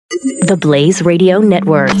The Blaze Radio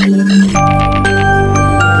Network.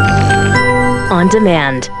 On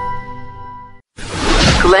demand.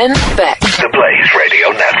 Glenn Beck. The Blaze Radio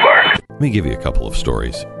Network. Let me give you a couple of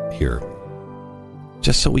stories here,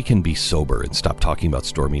 just so we can be sober and stop talking about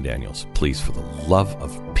Stormy Daniels. Please, for the love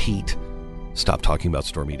of Pete, stop talking about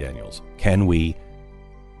Stormy Daniels. Can we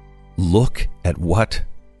look at what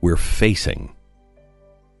we're facing?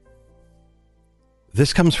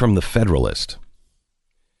 This comes from the Federalist.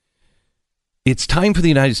 It's time for the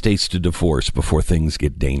United States to divorce before things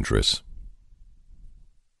get dangerous.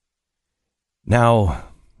 Now,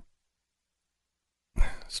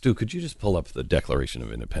 Stu, could you just pull up the Declaration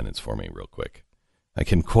of Independence for me real quick? I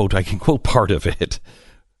can quote part of it,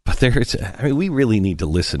 but we really need to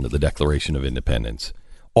listen to the Declaration of Independence.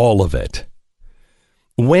 All of it.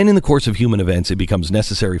 When in the course of human events it becomes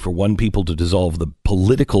necessary for one people to dissolve the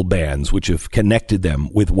political bands which have connected them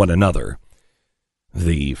with one another,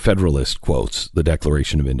 the Federalist quotes the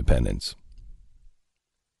Declaration of Independence.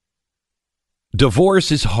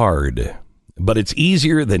 Divorce is hard, but it's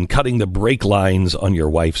easier than cutting the brake lines on your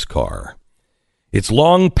wife's car. It's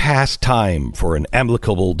long past time for an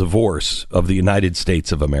amicable divorce of the United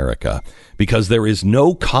States of America because there is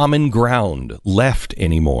no common ground left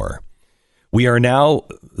anymore. We are now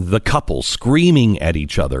the couple screaming at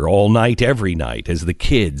each other all night, every night, as the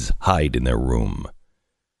kids hide in their room.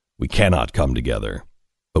 We cannot come together,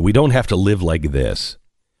 but we don't have to live like this.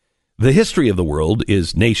 The history of the world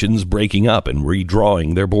is nations breaking up and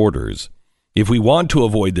redrawing their borders. If we want to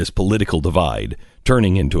avoid this political divide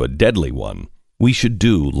turning into a deadly one, we should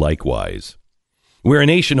do likewise. We're a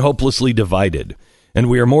nation hopelessly divided, and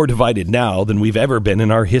we are more divided now than we've ever been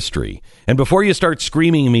in our history. And before you start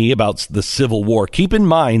screaming at me about the Civil War, keep in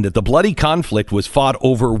mind that the bloody conflict was fought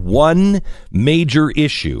over one major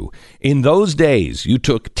issue. In those days, you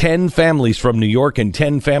took 10 families from New York and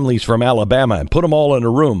 10 families from Alabama and put them all in a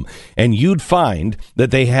room, and you'd find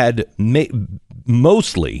that they had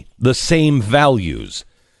mostly the same values.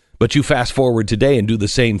 But you fast forward today and do the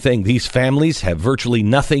same thing. These families have virtually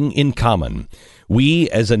nothing in common. We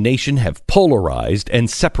as a nation have polarized and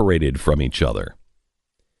separated from each other.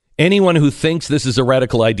 Anyone who thinks this is a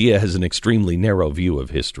radical idea has an extremely narrow view of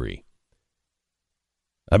history.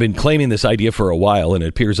 I've been claiming this idea for a while, and it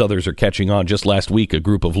appears others are catching on. Just last week, a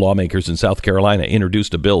group of lawmakers in South Carolina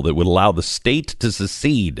introduced a bill that would allow the state to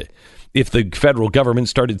secede if the federal government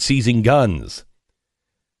started seizing guns.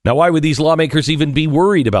 Now, why would these lawmakers even be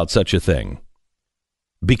worried about such a thing?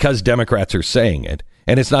 Because Democrats are saying it,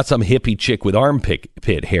 and it's not some hippie chick with armpit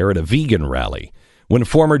hair at a vegan rally. When a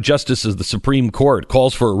former justice of the Supreme Court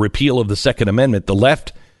calls for a repeal of the Second Amendment, the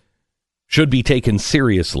left should be taken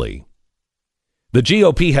seriously. The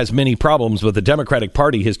GOP has many problems, but the Democratic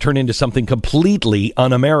Party has turned into something completely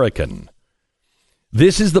un-American.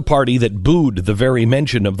 This is the party that booed the very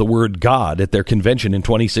mention of the word God at their convention in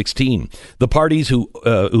 2016. The parties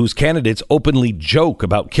whose candidates openly joke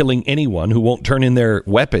about killing anyone who won't turn in their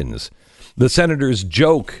weapons. The senators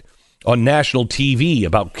joke on national TV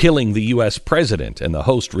about killing the U.S. president, and the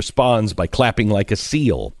host responds by clapping like a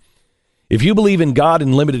seal. If you believe in God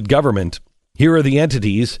and limited government, here are the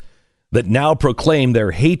entities that now proclaim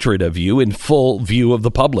their hatred of you in full view of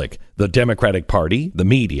the public. The Democratic Party, the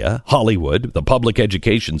media, Hollywood, the public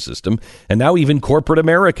education system, and now even corporate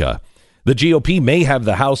America. The GOP may have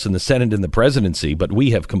the House and the Senate and the presidency, but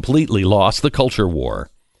we have completely lost the culture war.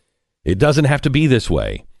 It doesn't have to be this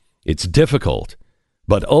way. It's difficult,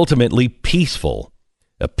 but ultimately peaceful.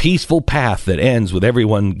 A peaceful path that ends with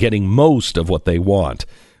everyone getting most of what they want.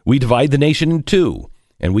 We divide the nation in two.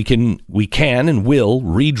 And we can and will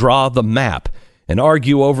redraw the map and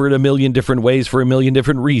argue over it a million different ways for a million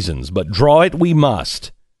different reasons. But draw it we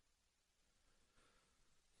must.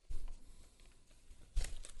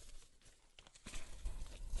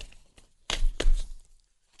 Let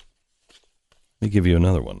me give you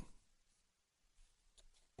another one.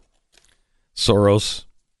 Soros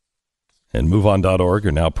and MoveOn.org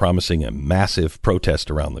are now promising a massive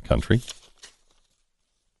protest around the country.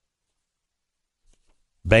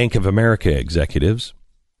 Bank of America executives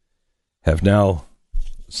have now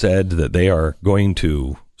said that they are going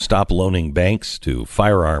to stop loaning banks to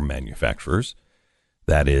firearm manufacturers.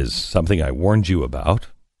 That is something I warned you about.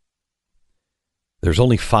 There's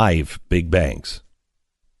only 5 big banks.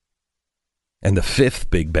 And the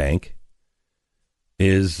 5th big bank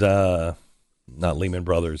is not Lehman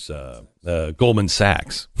Brothers, Goldman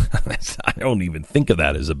Sachs. I don't even think of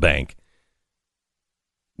that as a bank.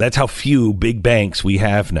 That's how few big banks we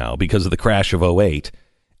have now because of the crash of '08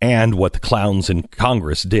 and what the clowns in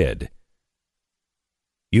Congress did.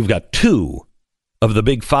 You've got 2 of the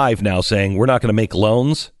big 5 now saying we're not going to make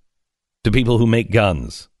loans to people who make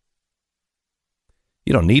guns.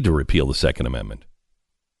 You don't need to repeal the Second Amendment.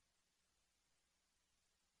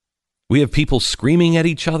 We have people screaming at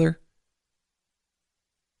each other.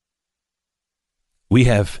 We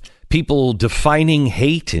have people defining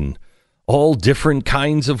hate in all different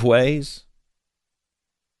kinds of ways.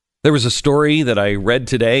 There was a story that I read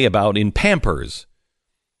today about in Pampers.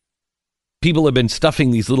 People have been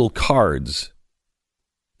stuffing these little cards.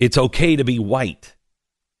 It's okay to be white.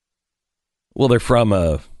 Well, they're from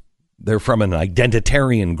an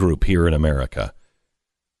identitarian group here in America.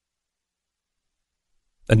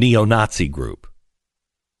 A neo-Nazi group.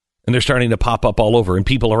 And they're starting to pop up all over, and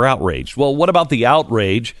people are outraged. Well, what about the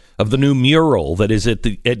outrage of the new mural that is at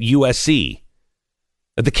USC?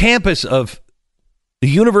 At the campus of the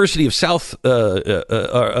University of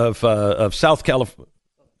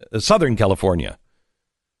Southern California.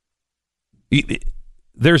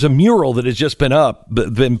 There's a mural that has just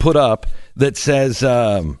been put up that says,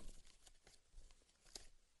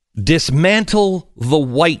 "Dismantle the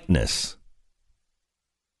whiteness."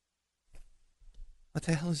 What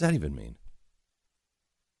the hell does that even mean?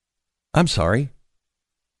 I'm sorry.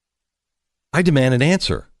 I demand an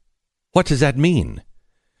answer. What does that mean?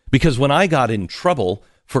 Because when I got in trouble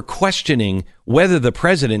for questioning whether the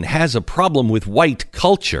president has a problem with white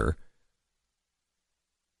culture,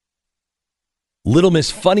 Little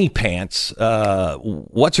Miss Funny Pants,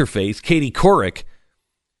 what's-her-face, Katie Couric,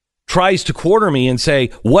 tries to corner me and say,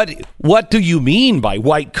 what do you mean by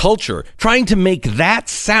white culture? Trying to make that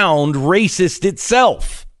sound racist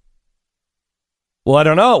itself. Well, I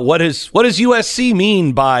don't know. What does USC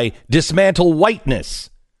mean by dismantle whiteness?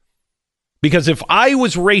 Because if I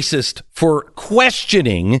was racist for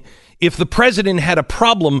questioning if the president had a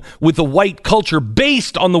problem with the white culture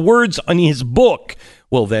based on the words on his book,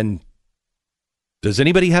 well then, does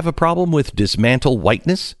anybody have a problem with dismantle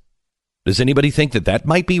whiteness? Does anybody think that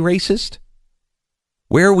might be racist?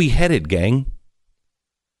 Where are we headed, gang?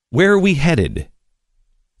 Where are we headed?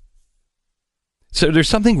 So there's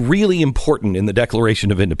something really important in the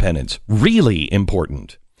Declaration of Independence. Really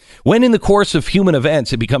important. When in the course of human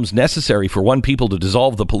events it becomes necessary for one people to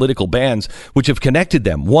dissolve the political bands which have connected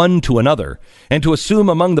them one to another, and to assume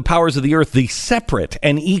among the powers of the earth the separate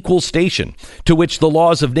and equal station to which the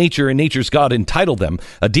laws of nature and nature's God entitle them,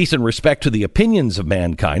 a decent respect to the opinions of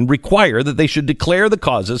mankind require that they should declare the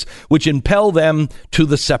causes which impel them to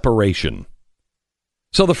the separation.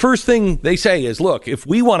 So the first thing they say is, look, if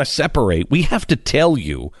we want to separate, we have to tell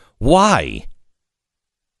you why.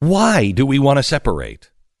 Why do we want to separate?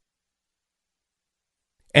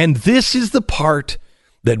 And this is the part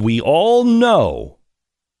that we all know.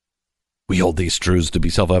 We hold these truths to be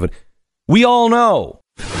self-evident. We all know.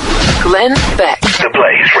 Glenn Beck.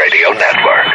 TheBlaze Radio Network.